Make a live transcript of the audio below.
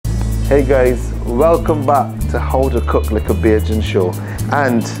Hey guys, welcome back to How to Cook Like a Bajan show.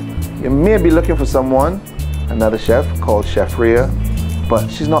 And you may be looking for someone, another chef called Chef Rhea, but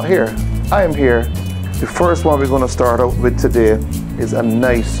she's not here. I am here. The first one we're going to start out with today is a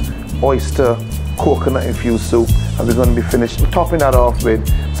nice oyster coconut infused soup, and we're going to be topping that off with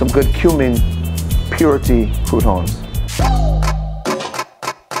some good cumin purity croutons.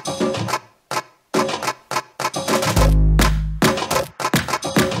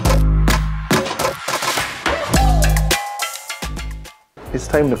 It's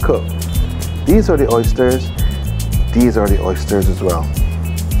time to cook. These are the oysters. These are the oysters as well.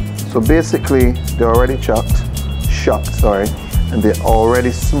 So basically, they're already shucked, and they're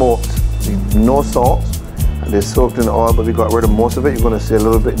already smoked. No salt, and they're soaked in oil, but we got rid of most of it. You're going to see a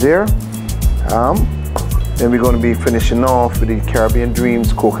little bit there. Then we're going to be finishing off with the Caribbean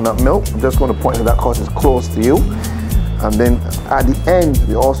Dreams coconut milk. I'm just going to point to that because it's close to you. And then at the end,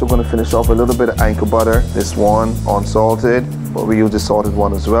 we're also going to finish off with a little bit of anchor butter. This one unsalted, but we use the salted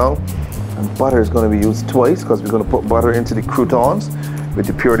one as well. And butter is going to be used twice because we're going to put butter into the croutons with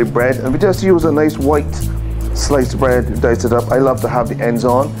the purity bread. And we just use a nice white sliced bread, dice it up. I love to have the ends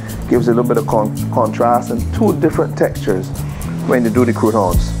on. Gives a little bit of contrast and two different textures when you do the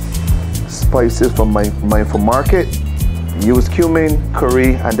croutons. Spices from Mindful Market. Use cumin,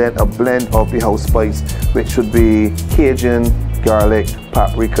 curry, and then a blend of the house spice, which should be Cajun, garlic,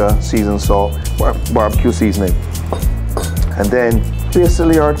 paprika, seasoned salt, barbecue seasoning. And then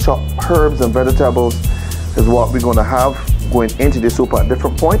basically our chopped herbs and vegetables is what we're going to have going into the soup at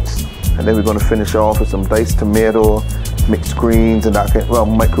different points. And then we're going to finish off with some diced tomato, mixed greens and that kind, well,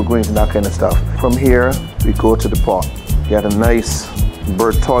 microgreens and that kind of stuff. From here, we go to the pot. Get a nice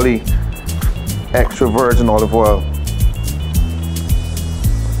Bertolli extra virgin olive oil.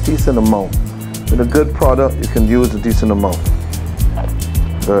 Decent amount. With a good product, you can use a decent amount.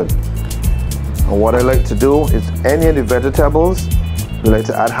 Good. And what I like to do is any of the vegetables, we like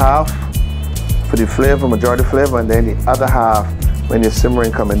to add half for the flavor, majority flavor, and then the other half when you're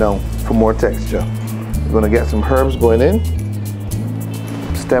simmering coming down for more texture. We're going to get some herbs going in.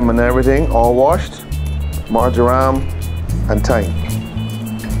 Stem and everything, all washed. Marjoram and thyme.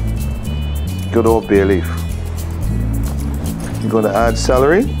 Good old bay leaf. You're going to add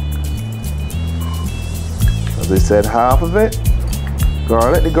celery. As I said, half of it.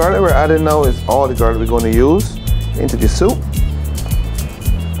 Garlic. The garlic we're adding now is all the garlic we're going to use into the soup.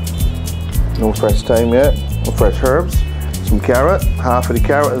 No fresh thyme yet. No fresh herbs. Some carrot. Half of the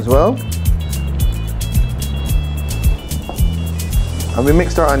carrot as well. And we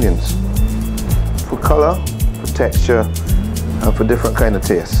mixed our onions for color, for texture, and for different kind of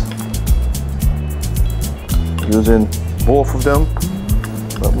taste. Using both of them,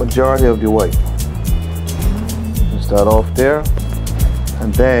 but majority of the white. We start off there,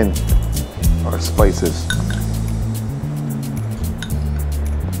 and then our spices.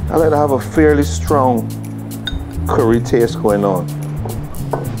 I like to have a fairly strong curry taste going on,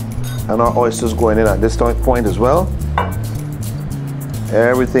 and our oysters going in at this point as well.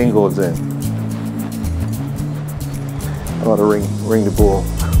 Everything goes in. I want to ring the bowl.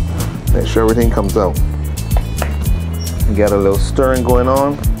 Make sure everything comes out. Get a little stirring going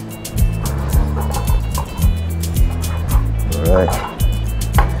on. All right.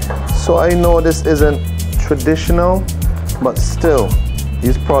 So I know this isn't traditional, but still,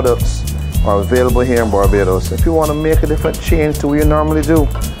 these products are available here in Barbados. If you want to make a different change to what you normally do,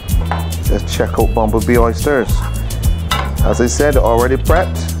 just check out Bumble Bee oysters. As I said, already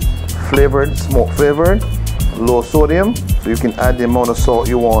prepped, flavored, smoke flavored, low sodium, so you can add the amount of salt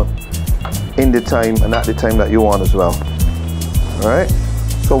you want in the time and at the time that you want as well. All right,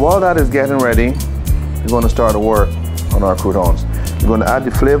 so while that is getting ready, we're going to start to work on our croutons. We're going to add the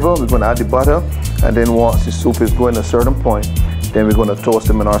flavor, we're going to add the butter, and then once the soup is going to a certain point, then we're going to toast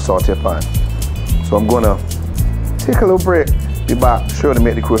them in our saute pan. So I'm going to take a little break, be back, sure to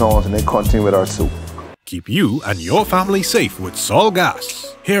make the croutons, and then continue with our soup. Keep you and your family safe with Sol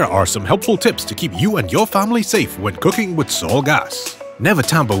Gas. Here are some helpful tips to keep you and your family safe when cooking with Sol Gas. Never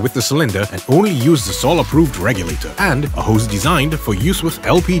tamper with the cylinder and only use the Sol-approved regulator and a hose designed for use with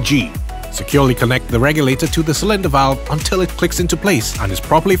LPG. Securely connect the regulator to the cylinder valve until it clicks into place and is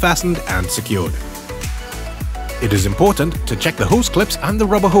properly fastened and secured. It is important to check the hose clips and the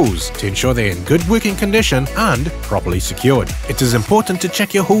rubber hose to ensure they are in good working condition and properly secured. It is important to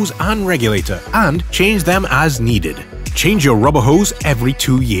check your hose and regulator and change them as needed. Change your rubber hose every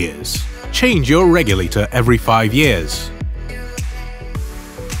 2 years. Change your regulator every 5 years.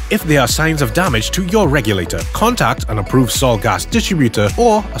 If there are signs of damage to your regulator, contact an approved Sol Gas distributor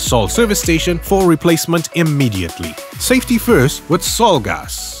or a Sol service station for replacement immediately. Safety first with Sol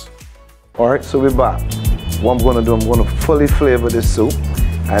Gas. All right, so we're back. What I'm gonna do, I'm gonna fully flavor this soup,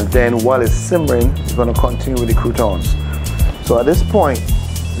 and then while it's simmering, we're gonna continue with the croutons. So at this point,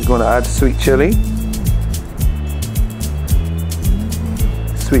 we're gonna add sweet chili.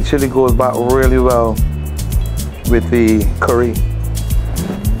 Sweet chili goes back really well with the curry.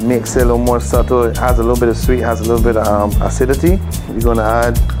 Makes it a little more subtle. It has a little bit of sweet, has a little bit of acidity. We're gonna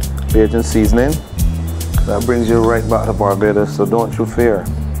add Bajan seasoning. That brings you right back to Barbados, so don't you fear.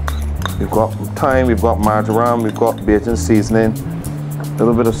 We've got thyme, we've got marjoram, we've got Bajan seasoning, a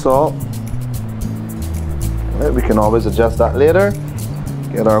little bit of salt. Right, we can always adjust that later.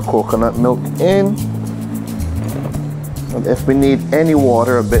 Get our coconut milk in. And if we need any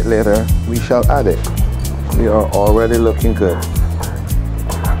water a bit later, we shall add it. We are already looking good.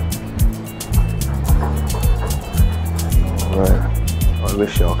 All right, I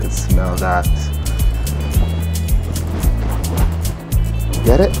wish y'all could smell that.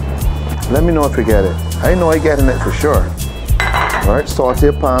 Get it? Let me know if you get it. I know I'm getting it for sure. All right,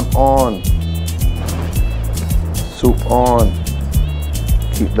 saute pan on. Soup on.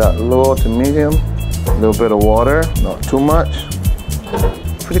 Keep that low to medium. A little bit of water, not too much.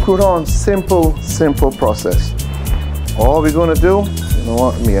 For the croutons, simple process. All we're gonna do, you know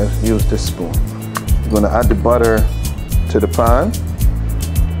what, let me use this spoon. We're gonna add the butter to the pan.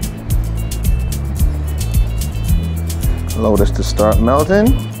 Allow this to start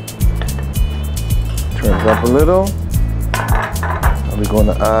melting. Turn it up a little. And we're going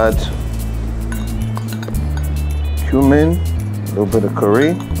to add cumin, a little bit of curry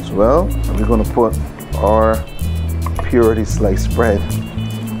as well. And we're going to put our purity sliced bread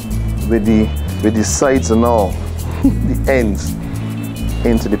with the sides and all, the ends,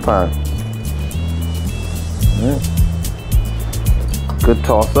 into the pan. All right. Good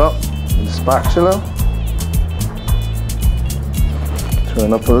toss up with the spatula.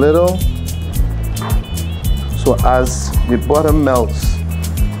 Turn up a little. So as the butter melts,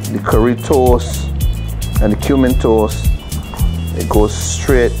 the curry toast and the cumin toast, it goes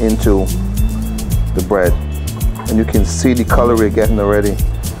straight into the bread. And you can see the color we're getting already.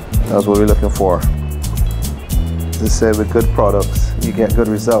 That's what we're looking for. As I said, with good products, you get good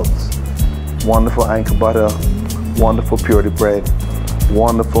results. Wonderful anchor butter, wonderful purity bread,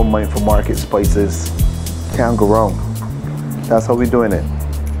 wonderful mindful market spices. Can't go wrong. That's how we're doing it.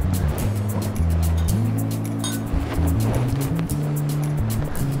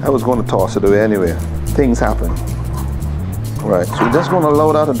 I was going to toss it away anyway. Things happen. Right, so we're just going to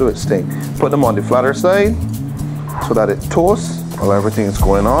allow that to do its thing. Put them on the flatter side so that it toasts while everything is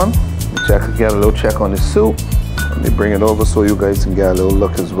going on. Get a little check on the soup. Let me bring it over so you guys can get a little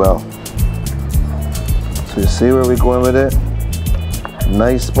look as well. So you see where we're going with it?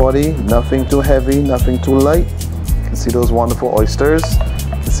 Nice body, nothing too heavy, nothing too light. You can see those wonderful oysters.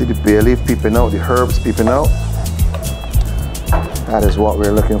 You can see the bay leaf peeping out, the herbs peeping out. That is what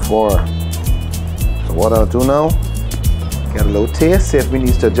we're looking for. So what I'll do now, get a little taste, see if we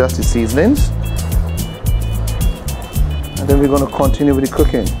need to adjust the seasonings. And then we're going to continue with the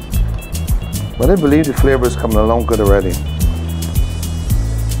cooking. But I believe the flavor is coming along good already.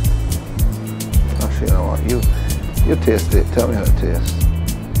 Actually, you know what, you taste it, tell me how it tastes.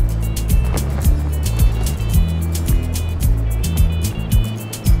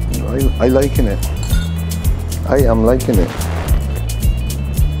 I liking it. I am liking it.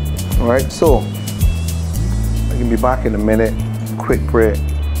 All right, so I can be back in a minute, quick break,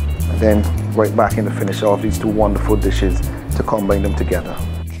 and then right back in to finish off these two wonderful dishes to combine them together.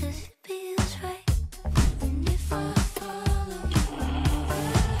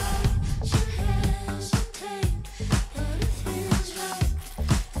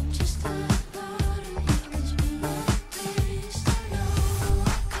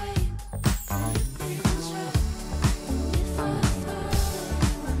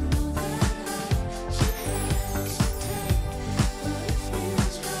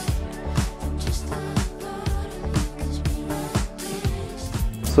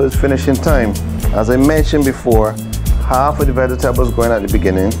 So it's finishing time. As I mentioned before, half of the vegetables going at the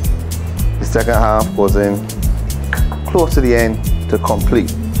beginning, the second half goes in close to the end to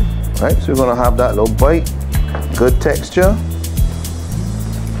complete. Right, so we're gonna have that little bite, good texture,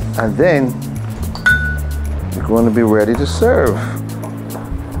 and then we're going to be ready to serve.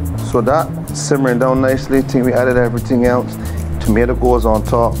 So that simmering down nicely. I think we added everything else. Tomato goes on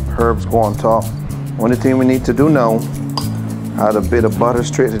top, herbs go on top. Only thing we need to do now, add a bit of butter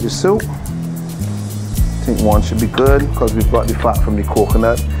straight to the soup. I think one should be good because we've got the fat from the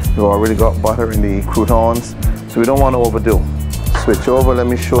coconut. We've already got butter in the croutons, so we don't want to overdo. Switch over, let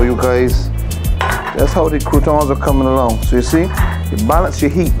me show you guys. That's how the croutons are coming along. So you see, you balance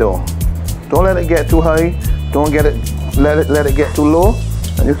your heat though. Don't let it get too high. Don't let it get too low.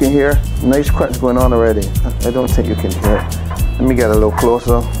 And you can hear nice crunch going on already. I don't think you can hear it. Let me get a little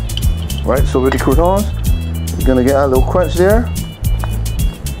closer. Right, so with the croutons, you're gonna get a little crunch there.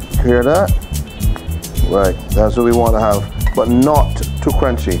 Hear that? Right, that's what we want to have, but not too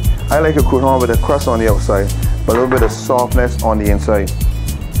crunchy. I like a crouton with a crust on the outside, but a little bit of softness on the inside.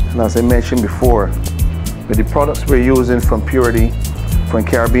 And as I mentioned before, with the products we're using from Purity, from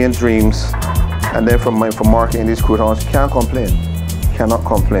Caribbean Dreams, and then from marketing these croutons, can't complain. Cannot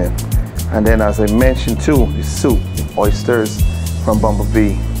complain. And then as I mentioned too, the soup, the oysters from Bumble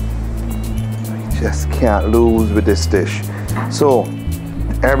Bee. Just can't lose with this dish. So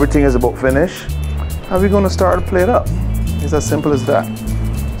everything is about finish, and we're going to start to plate up. It's as simple as that.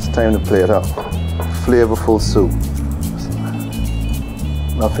 It's time to plate up. Flavorful soup.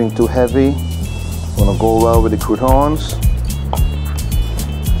 Nothing too heavy. Gonna go well with the croutons.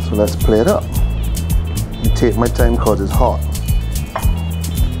 So let's plate up. I take my time because it's hot.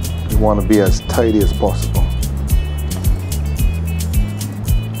 You want to be as tidy as possible.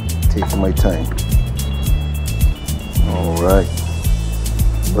 Taking my time. All right.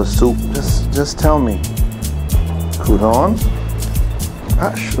 The soup, just tell me. Croutons?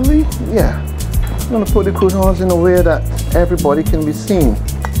 Actually, yeah. I'm gonna put the croutons in a way that everybody can be seen.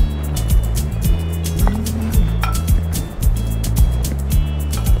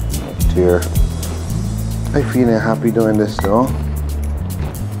 Oh dear. I'm feeling happy doing this though.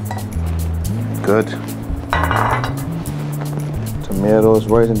 Good. Tomatoes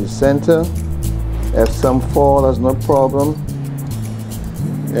right in the center. If some fall, that's no problem.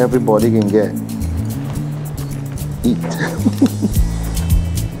 Everybody can eat.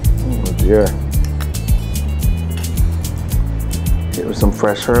 Oh dear. Hit with some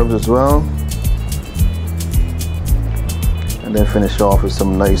fresh herbs as well. And then finish off with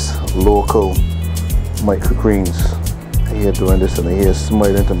some nice local microgreens. I hear doing this and I hear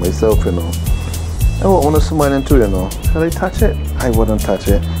smiling to myself, you know. I won't want to smile into, you know. Should I touch it? I wouldn't touch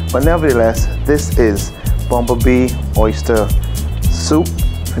it. But nevertheless, this is Bumble Bee oyster soup.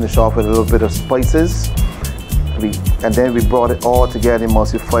 Finish off with a little bit of spices. And then we brought it all together,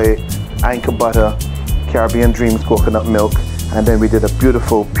 emulsified anchor butter, Caribbean Dreams coconut milk, and then we did a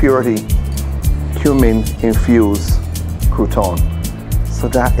beautiful Purity cumin infused crouton. So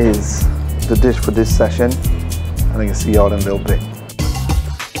that is the dish for this session, and I can see y'all in a little bit.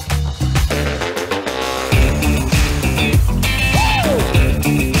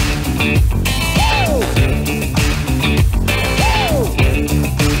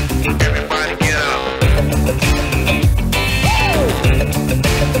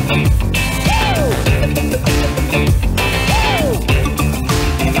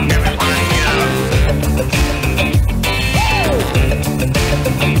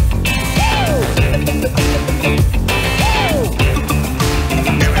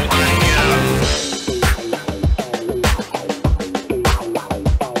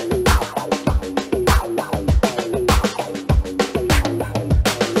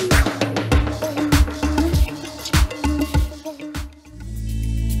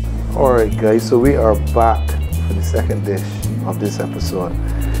 Alright guys, so we are back for the second dish of this episode.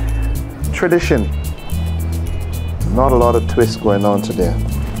 Tradition. Not a lot of twists going on today.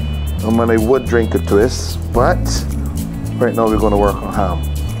 I mean, I would drink a twist, but right now we're going to work on ham.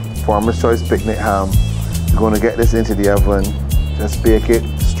 Farmer's Choice picnic ham. We're going to get this into the oven. Just bake it,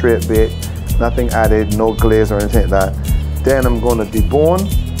 straight bake. Nothing added, no glaze or anything like that. Then I'm going to debone,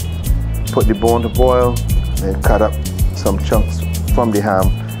 put the bone to boil, and cut up some chunks from the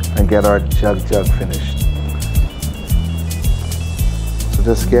ham and get our Jug Jug finished. So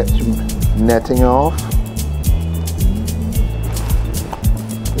just get netting off.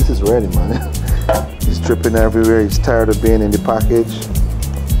 This is ready, man. He's dripping everywhere. He's tired of being in the package.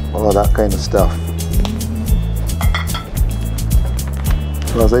 All of that kind of stuff.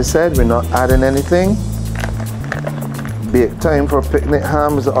 So as I said, we're not adding anything. Bake time for picnic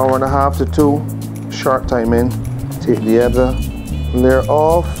ham is 1.5 to 2. Short time in. Take the other layer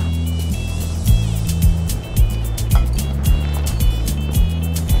off.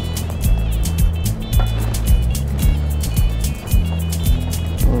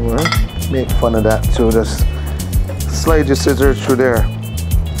 Alright, make fun of that too. Just slide your scissors through there,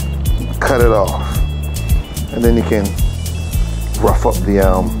 cut it off, and then you can rough up the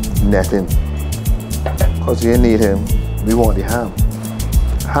netting, because you need him. We want the ham.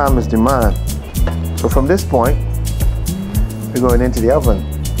 Ham is the man. So from this point, we're going into the oven,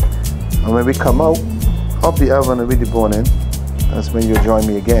 and when we come out of the oven and with the bone in, that's when you'll join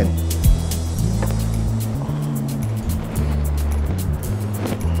me again.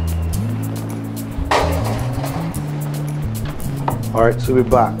 All right, so we're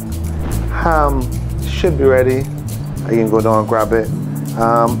back. Ham should be ready. I can go down and grab it.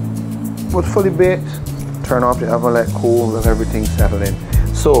 But fully baked, turn off the oven, let cool, let everything settle in.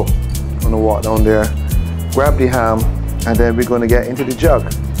 So, I'm gonna walk down there, grab the ham, and then we're gonna get into the jug.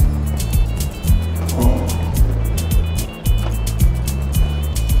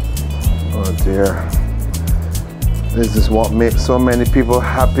 Oh dear. This is what makes so many people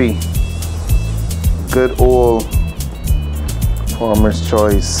happy. Good old Farmer's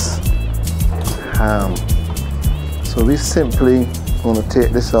Choice ham. So we simply gonna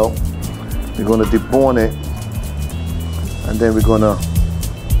take this out. We're gonna debone it, and then we're gonna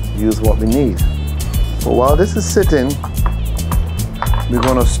use what we need. But while this is sitting, we're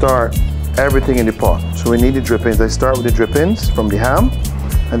gonna start everything in the pot. So we need the drippings. I start with the drippings from the ham,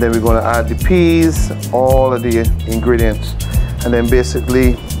 and then we're gonna add the peas, all of the ingredients, and then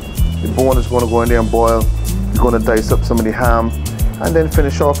basically the bone is gonna go in there and boil. We're gonna dice up some of the ham, and then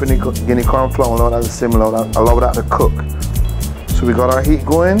finish off in the Guinea corn flour, allow that to simmer, allow that to cook. So we got our heat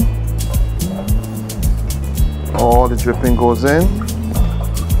going. All the dripping goes in.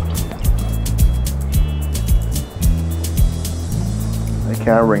 I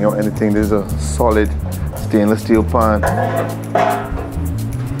can't wring out anything. This is a solid stainless steel pan.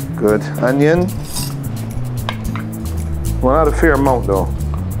 Good. Onion. Well, not a fair amount though.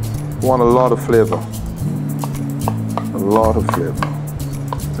 Want a lot of flavor. A lot of flavor.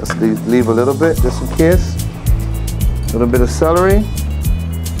 Just leave a little bit just in case. A little bit of celery.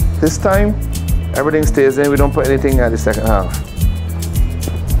 This time, everything stays in. We don't put anything at the second half.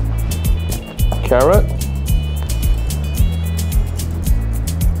 Carrot.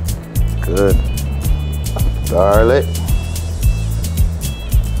 Good. Garlic.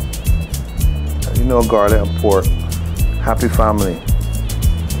 You know garlic and pork. Happy family.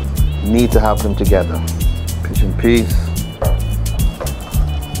 Need to have them together. Pigeon peas.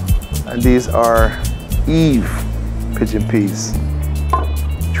 And these are Eve pigeon peas.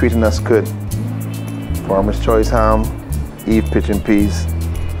 Treating us good. Farmer's Choice ham, Eve pigeon peas.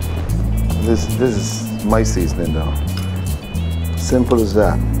 This is my seasoning though. Simple as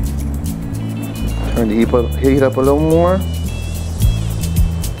that. Turn the heat up a little more.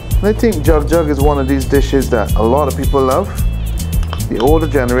 And I think Jug Jug is one of these dishes that a lot of people love. The older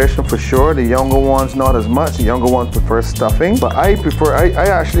generation for sure, the younger ones not as much. The younger ones prefer stuffing, but I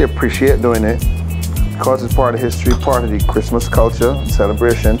actually appreciate doing it because it's part of history, part of the Christmas culture,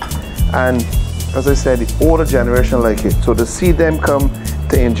 celebration. And as I said, the older generation like it. So to see them come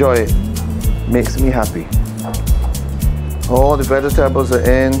to enjoy it makes me happy. All the vegetables are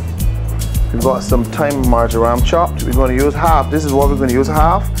in. We've got some thyme marjoram chopped. We're going to use half. This is what we're going to use,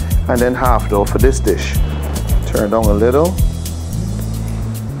 half, and then half though for this dish. Turn down a little.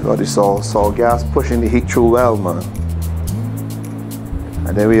 Got the salt gas pushing the heat through well, man.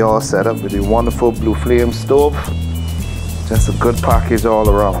 And then we all set up with the wonderful Blue Flame stove. Just a good package all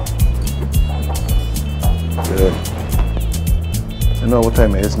around. Good. I know what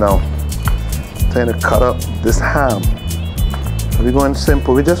time it is now. Time to cut up this ham. So we're going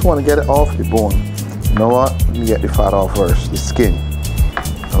simple. We just want to get it off the bone. You know what? Let me get the fat off first, the skin.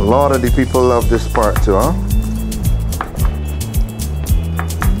 A lot of the people love this part too, huh?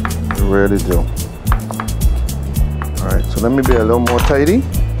 They really do. Alright, so let me be a little more tidy.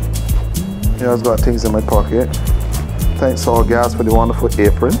 Here I've got things in my pocket. Thanks All Gas for the wonderful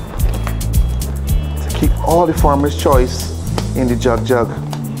apron. To keep all the Farmer's Choice in the Jug Jug.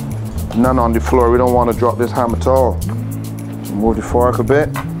 None on the floor. We don't want to drop this ham at all. So move the fork a bit.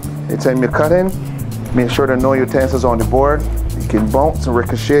 Anytime you're cutting, make sure there are no utensils on the board. You can bounce and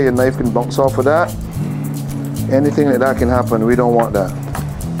ricochet. Your knife can bounce off of that. Anything like that can happen. We don't want that.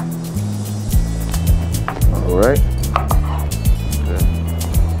 Alright.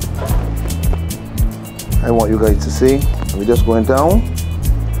 I want you guys to see. We're just going down.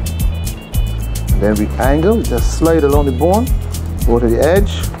 And then we angle, just slide along the bone, go to the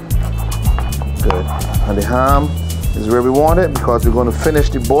edge. Good. And the ham is where we want it because we're going to finish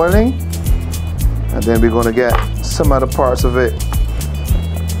the boiling. And then we're going to get some other parts of it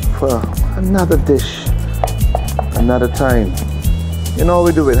for another dish, another time. You know what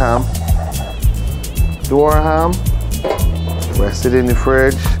we do with ham? Do our ham, rest it in the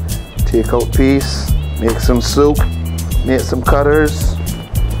fridge, take out piece, make some soup, make some cutters,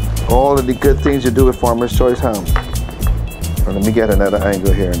 all of the good things you do with Farmer's Choice ham. And let me get another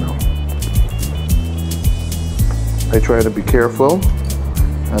angle here now. I try to be careful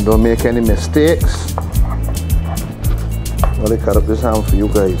and don't make any mistakes. Well, I cut up this ham for you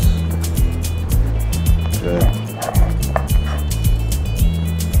guys. Good.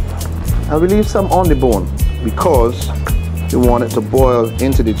 And we leave some on the bone because we want it to boil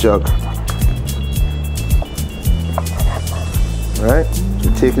into the jug. Right?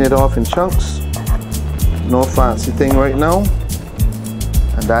 We're taking it off in chunks. No fancy thing right now.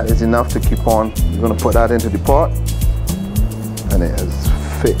 And that is enough to keep on. We're going to put that into the pot. And it is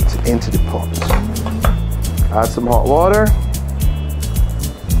fit into the pot. Add some hot water.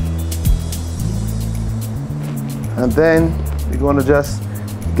 And then we're going to just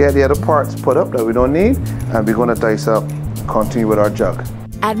get the other parts put up that we don't need. And we're going to dice up, continue with our jug.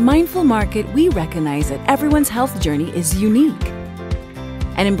 At Mindful Market, we recognize that everyone's health journey is unique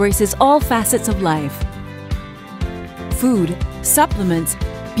and embraces all facets of life: food, supplements,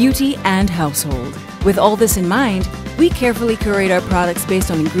 beauty, and household. With all this in mind, we carefully curate our products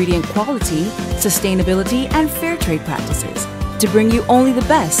based on ingredient quality, sustainability, and fair trade practices to bring you only the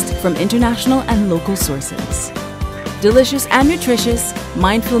best from international and local sources. Delicious and nutritious,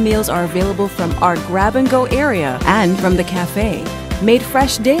 mindful meals are available from our grab-and-go area and from the cafe. Made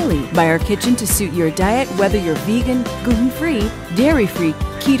fresh daily by our kitchen to suit your diet, whether you're vegan, gluten-free, dairy-free,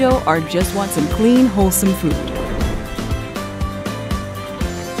 keto, or just want some clean, wholesome food.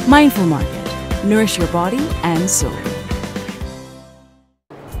 Mindful Market. Nourish your body and soul.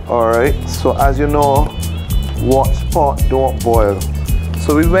 Alright, so as you know, watch pot, don't boil.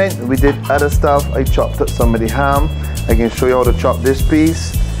 So we did other stuff. I chopped up some of the ham. I can show you how to chop this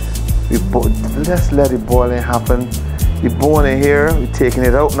piece. Let's let it boil and happen. The bone in here, we're taking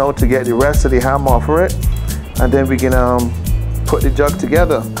it out now to get the rest of the ham off of it. And then we can put the jug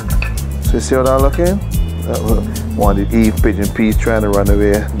together. So you see how that looking? One of the Eve pigeon peas trying to run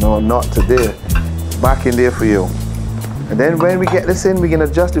away. No, not today. Back in there for you. And then when we get this in, we can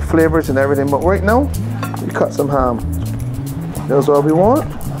adjust the flavors and everything. But right now, we cut some ham. That's what we want.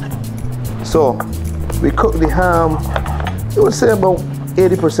 So we cook the ham, I would say about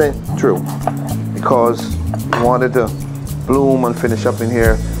 80% through, because we wanted to bloom and finish up in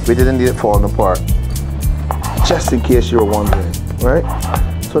here. We didn't need it falling apart, just in case you were wondering, right?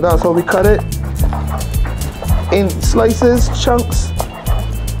 So that's how we cut it, in slices, chunks,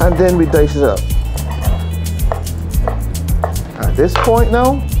 and then we dice it up. At this point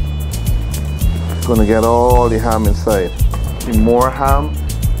now, we're gonna get all the ham inside. The more ham,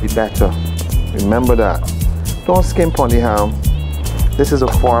 the better. Remember that. Don't skimp on the ham. This is a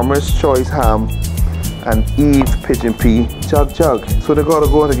farmer's choice ham and Eve pigeon pea jug jug. So they gotta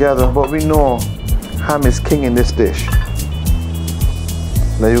go together, but we know ham is king in this dish.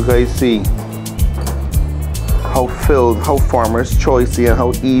 Now you guys see how filled, how farmer's choicey and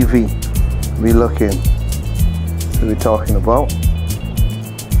how Evie we looking. What we talking about?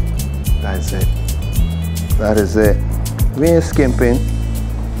 That's it. That is it. We ain't skimping.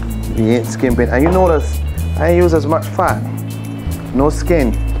 We ain't skimping. And you notice I ain't use as much fat. No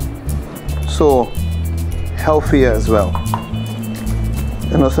skin. So healthier as well.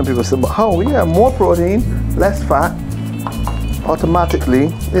 You know, some people say, but how? We have more protein, less fat.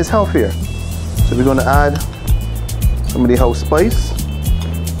 Automatically it's healthier. So we're gonna add some of the house spice,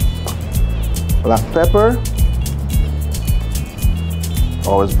 black pepper,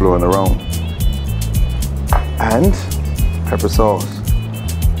 always blowing around, and pepper sauce.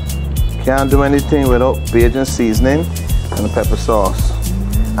 Can't do anything without Bajan seasoning and the pepper sauce.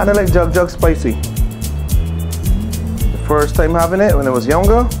 And I like Jug Jug spicy. The first time having it when I was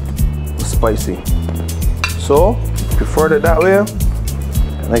younger, it was spicy. So, preferred it that way,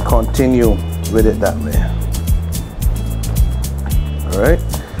 and I continue with it that way. Alright,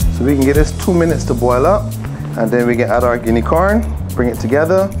 so we can get this 2 minutes to boil up, and then we can add our guinea corn, bring it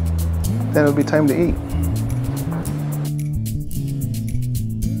together, then it'll be time to eat.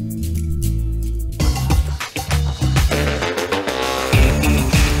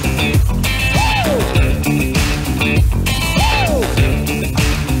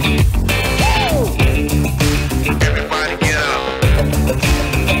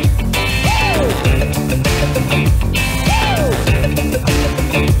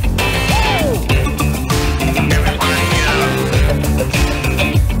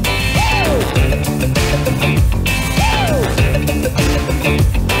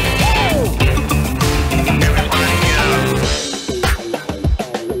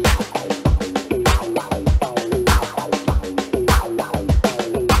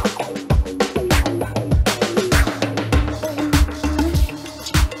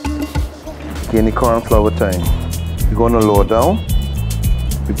 Guinea corn flour time. We're going to lower down.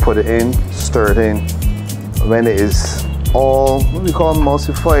 We put it in, stir it in. When it is all, what we call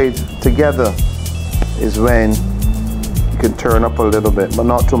emulsified together, is when you can turn up a little bit, but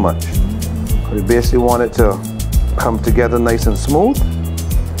not too much. We basically want it to come together nice and smooth.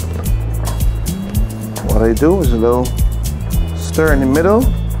 What I do is a little stir in the middle,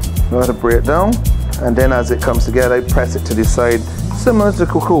 know how to break it down, and then as it comes together, I press it to the side, similar to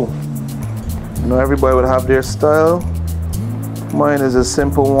cuckoo. You know, everybody would have their style. Mine is a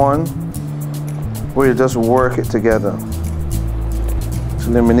simple one, where you just work it together. To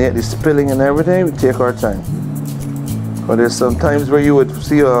eliminate the spilling and everything, we take our time. But there's some times where you would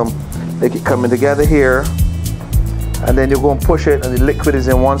see like it coming together here, and then you're going to push it and the liquid is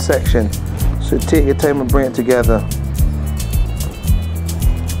in one section. So take your time and bring it together.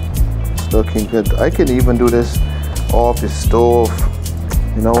 It's looking good. I can even do this off the stove.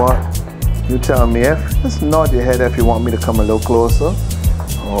 You know what? You tell me. Just nod your head if you want me to come a little closer.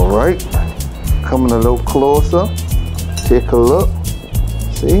 Alright. Coming a little closer. Take a look.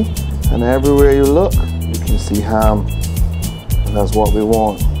 See? And everywhere you look, you can see ham. And that's what we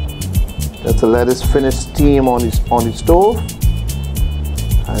want. Just to let us finish steam on the stove.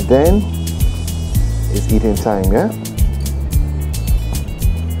 And then it's eating time, yeah?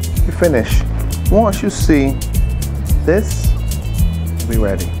 You finish. Once you see this, be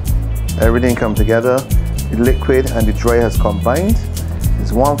ready. Everything come together, the liquid and the dry has combined.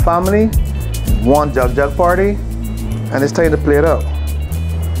 It's one family, it's one Jug Jug party, and it's time to plate up.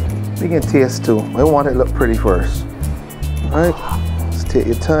 We can taste too. I want it to look pretty first. Alright, let's take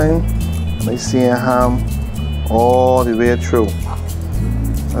your time. I see a ham all the way through.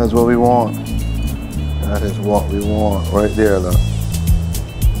 That's what we want. That is what we want right there, look.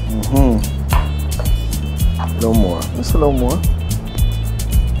 A little more, just a little more.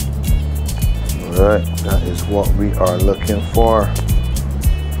 Alright, that is what we are looking for.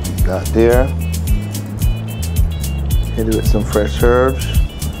 Got there. Hit it with some fresh herbs,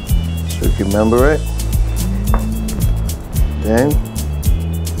 so you can remember it. Then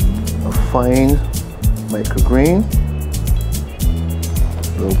a fine microgreen,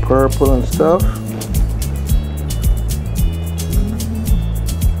 a little purple and stuff.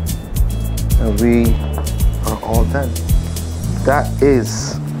 And we are all done. That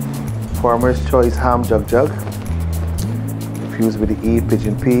is Farmer's Choice Ham Jug Jug, infused with the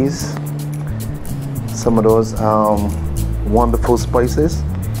pigeon peas, some of those wonderful spices,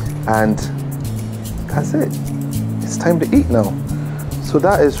 and that's it. It's time to eat now. So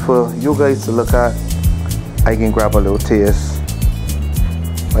that is for you guys to look at. I can grab a little taste.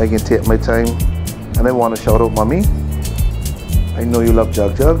 I can take my time, and I want to shout out mommy. I know you love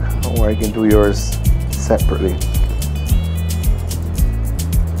Jug Jug, or I can do yours separately.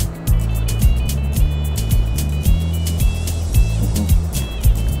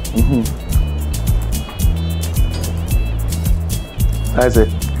 That's it.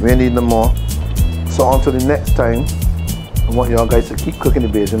 We need no more. So until the next time, I want y'all guys to keep cooking the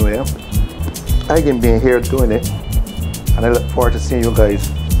Bajan way. I can be in here doing it, and I look forward to seeing you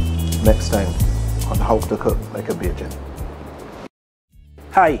guys next time on How to Cook Like a Bajan.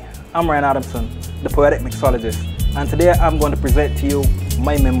 Hi, I'm Ryan Adamson, the poetic mixologist, and today I'm going to present to you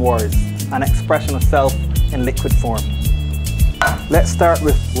my memoirs, an expression of self in liquid form. Let's start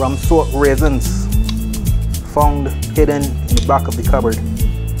with rum-soaked raisins, found hidden in the back of the cupboard.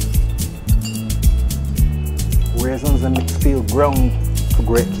 Raisins and mixed peel ground for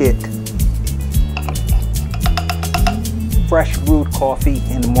great cake. Fresh brewed coffee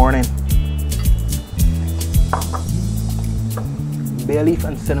in the morning. Bay leaf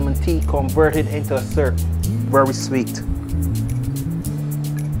and cinnamon tea converted into a syrup, very sweet.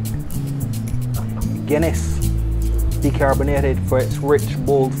 Guinness, decarbonated for its rich,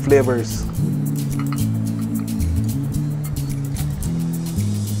 bold flavors.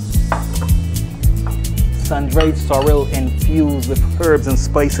 Sun-dried sorrel infused with herbs and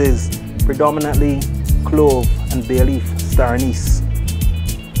spices, predominantly clove and bay leaf star anise.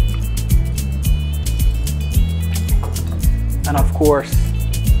 And of course,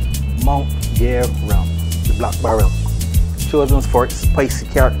 Gay Rum, the black barrel, chosen for its spicy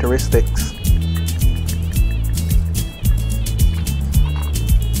characteristics.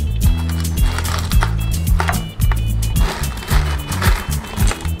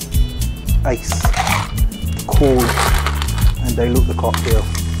 Ice, cold, and dilute the cocktail.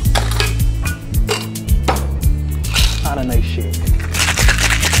 And a nice shake.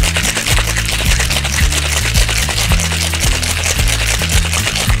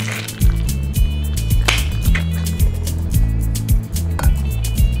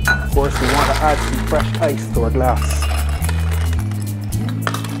 Of course, we want to add some fresh ice to our glass.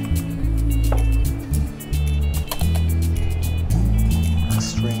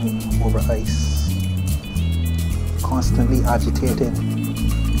 Strain over ice, constantly agitating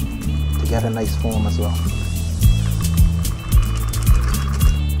to get a nice foam as well.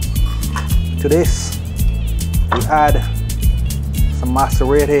 To this, we add some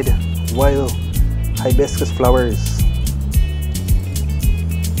macerated wild hibiscus flowers.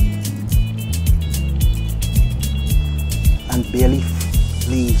 And bay leaf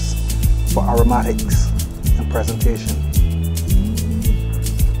leaves for aromatics and presentation.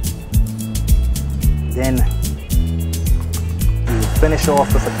 Then we finish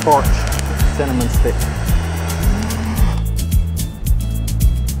off with a torched cinnamon stick.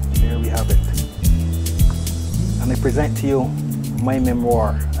 There we have it. And I present to you my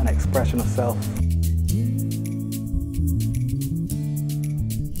memoir, an expression of self.